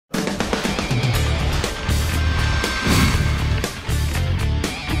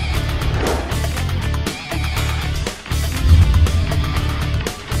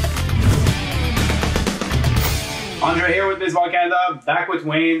here with Baseball Canada, back with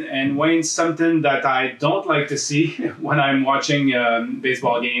Wayne. And Wayne, something that I don't like to see when I'm watching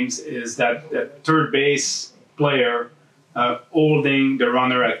baseball games is that third base player holding the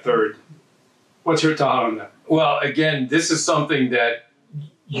runner at third. What's your thought on that? Well, again, this is something that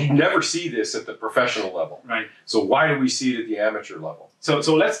you never see this at the professional level. Right. So why do we see it at the amateur level? So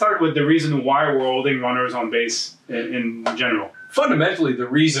let's start with the reason why we're holding runners on base in general. Fundamentally, the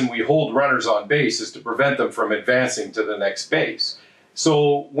reason we hold runners on base is to prevent them from advancing to the next base.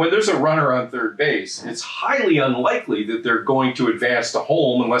 So when there's a runner on third base, it's highly unlikely that they're going to advance to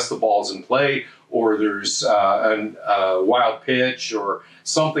home unless the ball's in play or there's a wild pitch or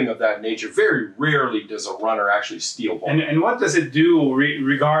something of that nature. Very rarely does a runner actually steal ball. And what does it do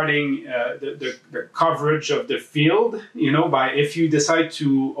regarding the coverage of the field? You know, by if you decide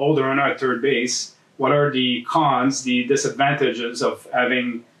to hold a runner at third base, what are the cons, the disadvantages of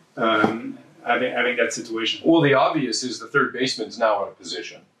having that situation? Well, the obvious is the third baseman's now out of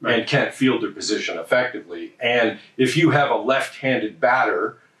position and can't field their position effectively. And if you have a left-handed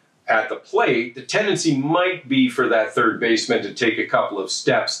batter at the plate, the tendency might be for that third baseman to take a couple of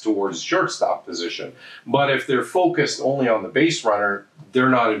steps towards shortstop position. But if they're focused only on the base runner, they're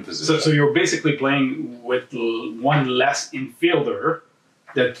not in position. So you're basically playing with one less infielder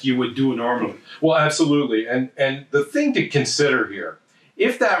that you would do normally. Well, absolutely. And the thing to consider here,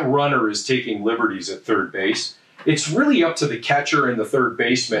 if that runner is taking liberties at third base, it's really up to the catcher and the third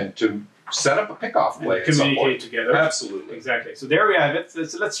baseman to set up a pickoff play. And communicate together. Absolutely. Exactly. So there we have it.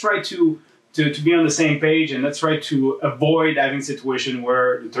 Let's try to be on the same page, and let's try to avoid having a situation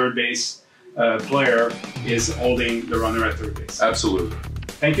where the third base player is holding the runner at third base. Absolutely.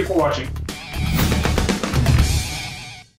 Thank you for watching.